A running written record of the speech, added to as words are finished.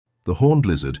The horned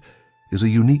lizard is a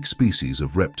unique species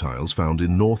of reptiles found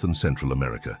in North and Central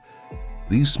America.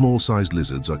 These small-sized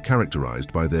lizards are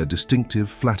characterized by their distinctive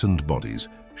flattened bodies,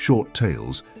 short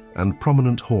tails, and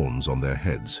prominent horns on their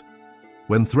heads.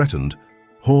 When threatened,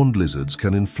 horned lizards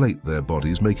can inflate their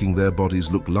bodies, making their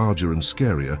bodies look larger and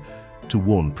scarier to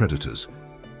warn predators.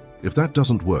 If that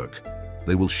doesn't work,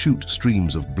 they will shoot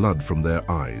streams of blood from their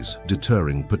eyes,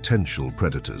 deterring potential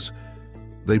predators.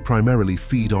 They primarily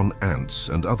feed on ants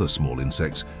and other small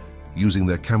insects, using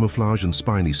their camouflage and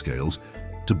spiny scales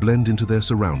to blend into their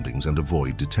surroundings and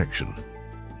avoid detection.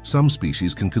 Some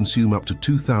species can consume up to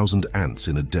 2,000 ants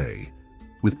in a day.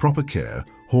 With proper care,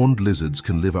 horned lizards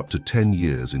can live up to 10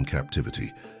 years in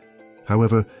captivity.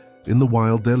 However, in the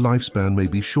wild, their lifespan may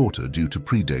be shorter due to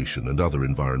predation and other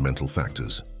environmental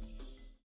factors.